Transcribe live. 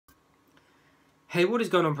Hey, what is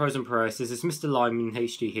going on, pros and pros? This is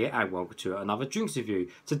MrLimeInHD here, and welcome to another drinks review.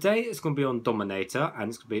 Today it's going to be on Dominator, and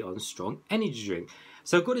it's going to be on strong energy drink.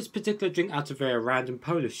 So I got this particular drink out of a random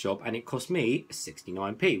Polish shop, and it cost me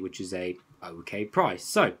 69p, which is a okay price.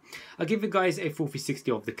 So I'll give you guys a full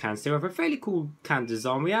 360 of the cans. They have a fairly cool can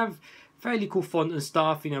design. We have fairly cool font and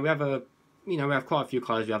stuff. We have quite a few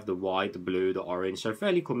colours. We have the white, the blue, the orange. So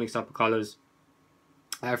fairly cool mix up of colours.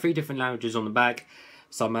 3 different languages on the back.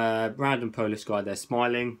 Some random Polish guy there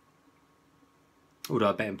smiling. Although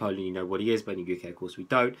I bet in Poland you know what he is, but in the UK of course we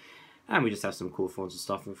don't. And we just have some cool fonts and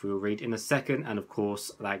stuff which we'll read in a second. And of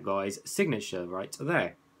course that guy's signature right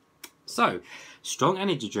there. So, strong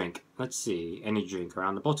energy drink. Let's see, energy drink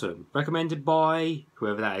around the bottom. Recommended by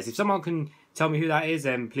whoever that is. If someone can tell me who that is,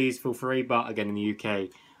 then please feel free. But again, in the UK,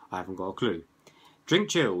 I haven't got a clue. Drink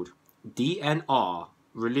chilled. DNR.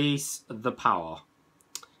 Release the power.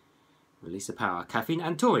 Release the power, caffeine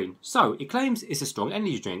and taurine. So, it claims it's a strong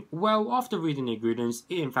energy drink. Well, after reading the ingredients,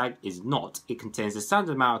 it in fact is not. It contains the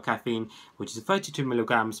standard amount of caffeine, which is 32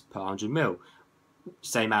 milligrams per 100 ml.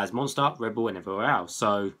 Same as Monster, Red Bull and everywhere else.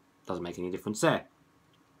 So, doesn't make any difference there.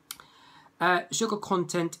 Sugar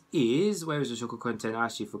content is... Where is the sugar content? I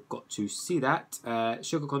actually forgot to see that.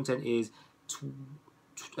 Sugar content is...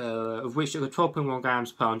 of which sugar 12.1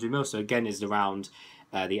 grams per 100 ml. So, again, is around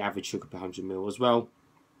the average sugar per 100 ml as well.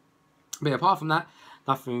 But apart from that,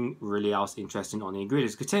 nothing really else interesting on the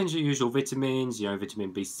ingredients. It contains your usual vitamins,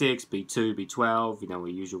 vitamin B6, B2, B12, your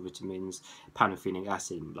usual vitamins, pantothenic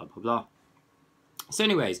acid, and blah, blah, blah. So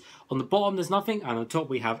anyways, on the bottom there's nothing, and on top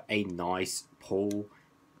we have a nice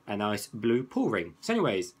blue pull ring. So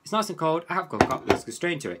anyways, it's nice and cold. I have got a cup, let's go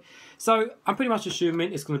straight into it. So I'm pretty much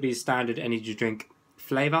assuming it's going to be a standard energy drink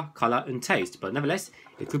flavour, colour and taste. But nevertheless,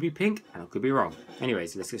 it could be pink and I could be wrong.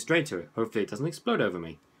 Anyways, let's get straight to it. Hopefully it doesn't explode over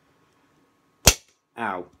me.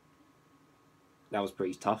 Ow. That was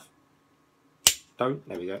pretty tough. There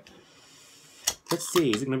we go. Let's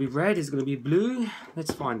see, is it going to be red? Is it going to be blue?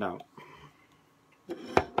 Let's find out.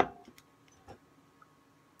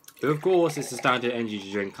 Of course, it's a standard energy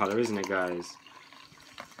drink colour, isn't it, guys?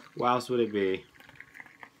 What else would it be?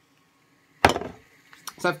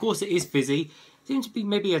 So, of course, it is fizzy. Seems to be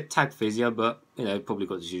maybe a tad fizzier, but, probably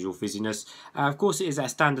got its usual fizziness. Of course, it is a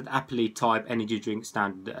standard Appley type energy drink,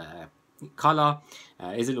 standard colour.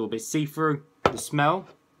 Is a little bit see-through. The smell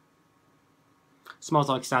smells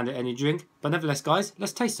like standard energy drink, but nevertheless, guys,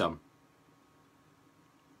 let's taste some.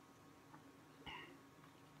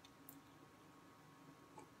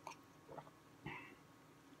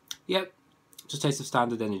 Yep, just taste of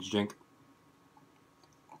standard energy drink.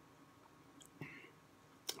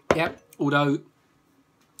 Yep, although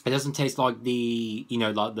it doesn't taste like the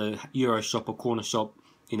like the Euro shop or corner shop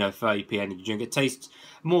 30p energy drink. It tastes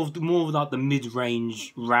more like the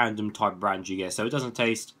mid-range random type brand you get. So it doesn't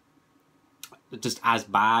taste just as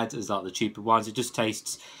bad as like the cheaper ones. It just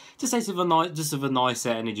tastes of a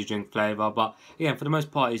nicer energy drink flavour. But yeah, for the most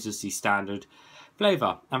part, it's just the standard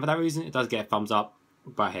flavour. And for that reason, it does get a thumbs up.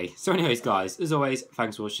 But hey, so anyways, guys, as always,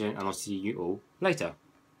 thanks for watching, and I'll see you all later.